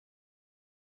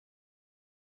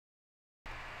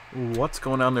What's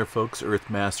going on there, folks?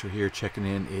 Earthmaster here checking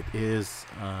in. It is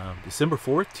December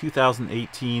 4th,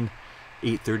 2018,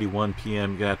 8:31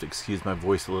 p.m. You're gonna have to excuse my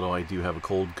voice a little. I do have a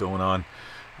cold going on,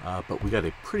 but we got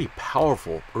a pretty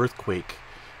powerful earthquake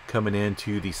coming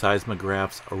into the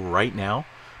seismographs right now.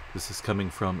 This is coming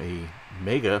from a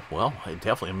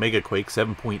definitely a Megaquake,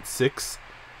 7.6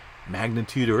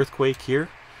 magnitude earthquake here,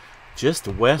 just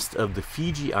west of the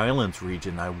Fiji Islands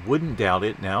region. I wouldn't doubt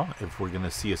it now if we're going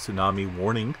to see a tsunami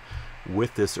warning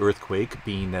with this earthquake,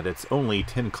 being that it's only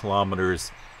 10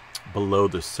 kilometers below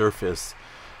the surface.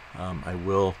 I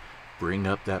will bring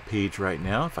up that page right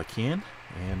now if I can,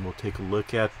 and we'll take a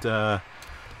look at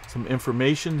some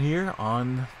information here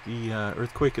on the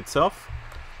earthquake itself,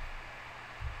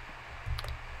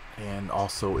 and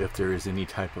also if there is any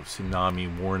type of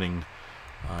tsunami warning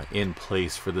in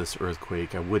place for this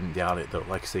earthquake. I wouldn't doubt it though.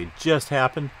 Like I say, just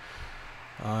happened.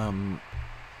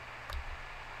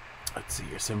 Let's see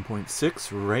here, 7.6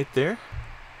 right there,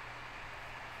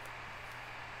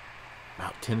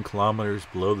 about 10 kilometers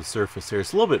below the surface there.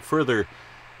 It's a little bit further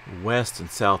west and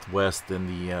southwest than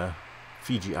the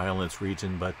Fiji Islands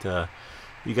region, but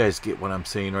you guys get what I'm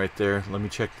saying right there. Let me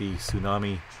check the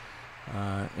tsunami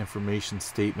information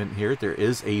statement here. There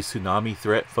is a tsunami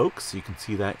threat, folks. You can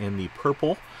see that in the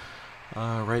purple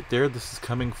right there. This is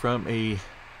coming from a, see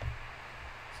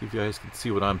if you guys can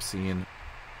see what I'm seeing.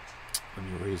 Let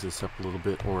me raise this up a little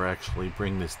bit, or actually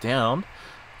bring this down.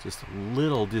 Just a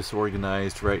little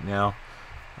disorganized right now.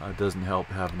 Doesn't help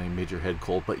having a major head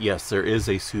cold, but yes, there is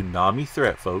a tsunami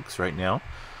threat, folks, right now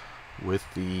with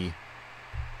the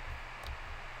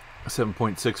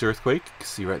 7.6 earthquake. You can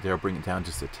see right there. I'll bring it down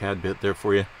just a tad bit there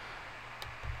for you,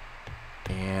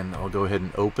 and I'll go ahead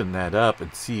and open that up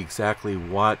and see exactly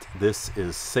what this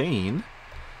is saying.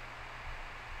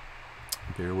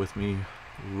 Bear with me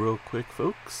real quick,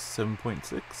 folks.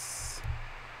 7.6.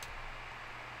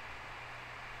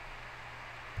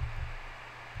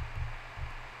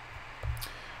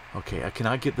 Okay, I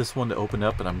cannot get this one to open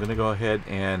up, and I'm going to go ahead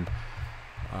and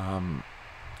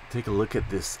take a look at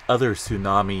this other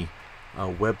tsunami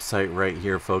website right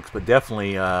here, folks. But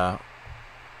definitely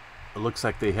it looks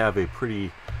like they have a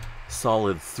pretty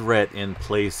solid threat in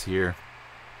place here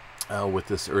with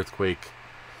this earthquake.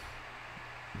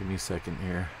 Give me a second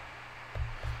here.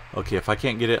 Okay, if I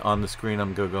can't get it on the screen,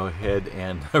 I'm going to go ahead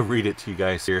and read it to you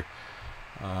guys here.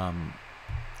 Hold on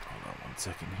one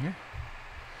second here.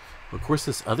 Of course,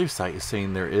 this other site is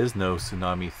saying there is no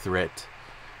tsunami threat.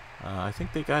 I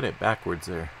think they got it backwards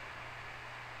there.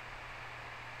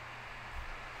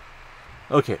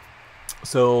 Okay,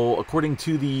 so according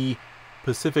to the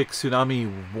Pacific Tsunami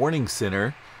Warning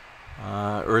Center,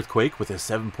 earthquake with a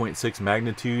 7.6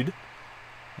 magnitude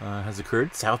has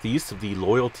occurred southeast of the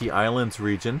Loyalty Islands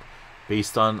region.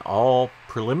 Based on all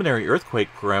preliminary earthquake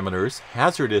parameters,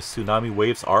 hazardous tsunami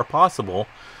waves are possible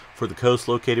for the coast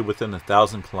located within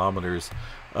 1,000 kilometers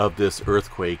of this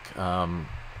earthquake. So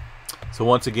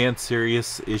once again,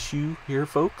 serious issue here,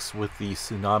 folks, with the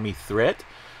tsunami threat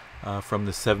from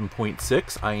the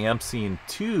 7.6. I am seeing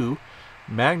two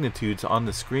magnitudes on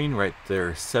the screen right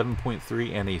there,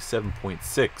 7.3 and a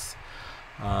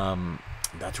 7.6.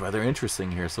 That's rather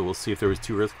interesting here. So we'll see if there was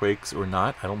two earthquakes or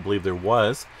not. I don't believe there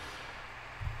was.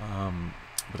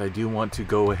 But I do want to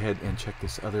go ahead and check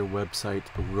this other website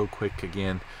real quick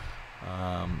again.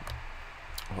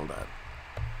 Hold on.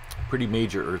 Pretty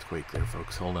major earthquake there,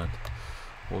 folks. Hold on.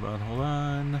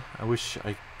 I wish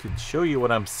I could show you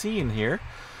what I'm seeing here.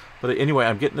 But anyway,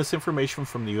 I'm getting this information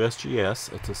from the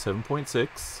USGS. It's a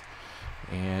 7.6.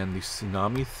 And the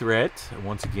tsunami threat,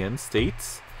 once again,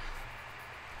 states,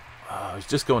 I was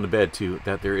just going to bed too,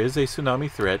 that there is a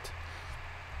tsunami threat.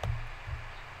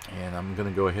 And I'm going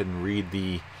to go ahead and read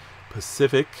the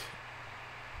Pacific.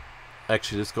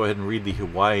 Actually, just go ahead and read the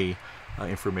Hawaii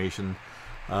information.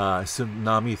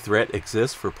 Tsunami threat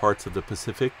exists for parts of the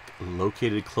Pacific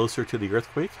located closer to the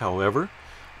earthquake. However,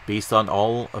 based on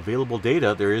all available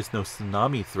data, there is no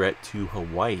tsunami threat to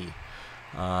Hawaii.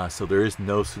 So there is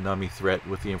no tsunami threat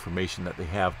with the information that they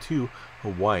have to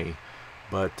Hawaii.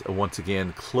 But once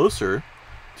again, closer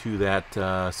to that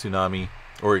tsunami,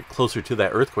 or closer to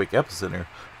that earthquake epicenter,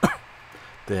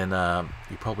 then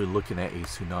you're probably looking at a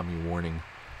tsunami warning.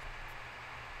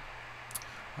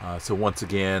 So once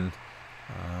again,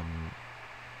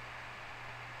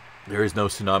 there is no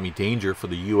tsunami danger for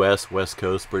the U.S. West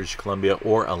Coast, British Columbia,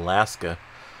 or Alaska.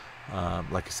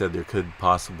 Like I said, there could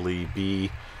possibly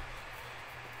be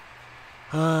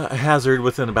a hazard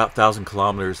within about 1,000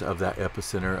 kilometers of that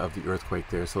epicenter of the earthquake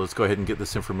there. So let's go ahead and get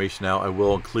this information out. I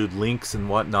will include links and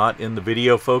whatnot in the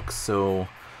video, folks. So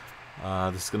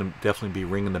This is going to definitely be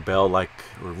ringing the bell or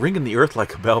ringing the earth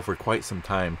like a bell for quite some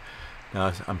time.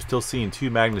 Now, I'm still seeing two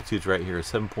magnitudes right here, a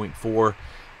 7.4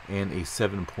 and a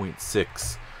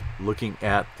 7.6. Looking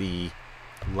at the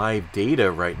live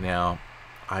data right now,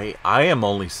 I am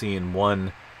only seeing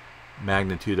one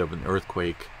magnitude of an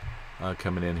earthquake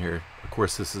coming in here. Of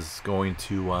course, this is going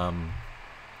to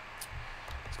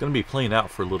it's going to be playing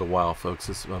out for a little while, folks.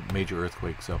 This is a major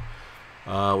earthquake. So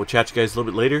we'll chat to you guys a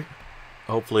little bit later.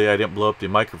 Hopefully I didn't blow up the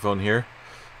microphone here.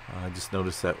 I just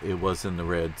noticed that it was in the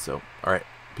red. So all right,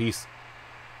 peace.